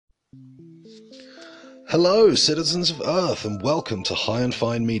Hello, citizens of Earth, and welcome to High and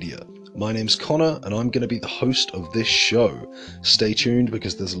Fine Media. My name's Connor, and I'm going to be the host of this show. Stay tuned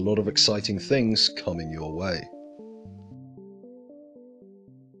because there's a lot of exciting things coming your way.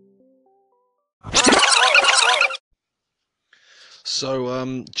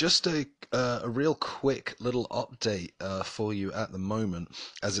 So, just a real quick little update for you at the moment.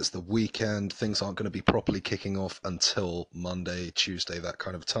 As it's the weekend, things aren't going to be properly kicking off until Monday, Tuesday, that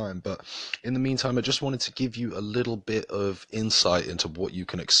kind of time. But in the meantime, I just wanted to give you a little bit of insight into what you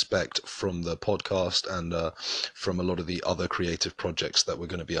can expect from the podcast and from a lot of the other creative projects that we're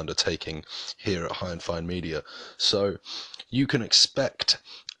going to be undertaking here at High and Fine Media. So, you can expect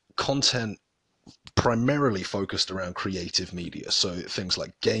content primarily focused around creative media. So things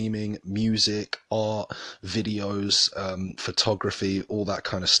like gaming, music, art, videos, photography, all that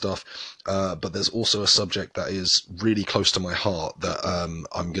kind of stuff. But there's also a subject that is really close to my heart that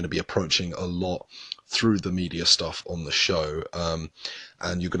I'm going to be approaching a lot through the media stuff on the show.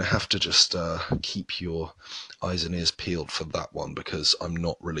 And you're going to have to just keep your eyes and ears peeled for that one because I'm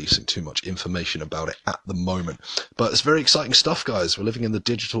not releasing too much information about it at the moment. But it's very exciting stuff, guys. We're living in the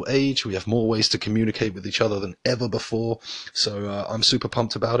digital age. We have more ways to communicate with each other than ever before. So I'm super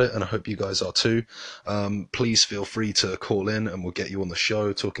pumped about it, and I hope you guys are too. Please feel free to call in, and we'll get you on the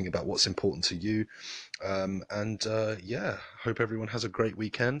show talking about what's important to you. Yeah, hope everyone has a great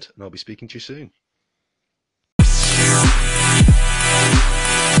weekend, and I'll be speaking to you soon.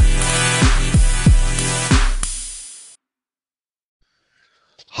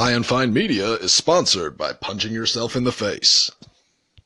 High and Fine Media is sponsored by Punching Yourself in the Face.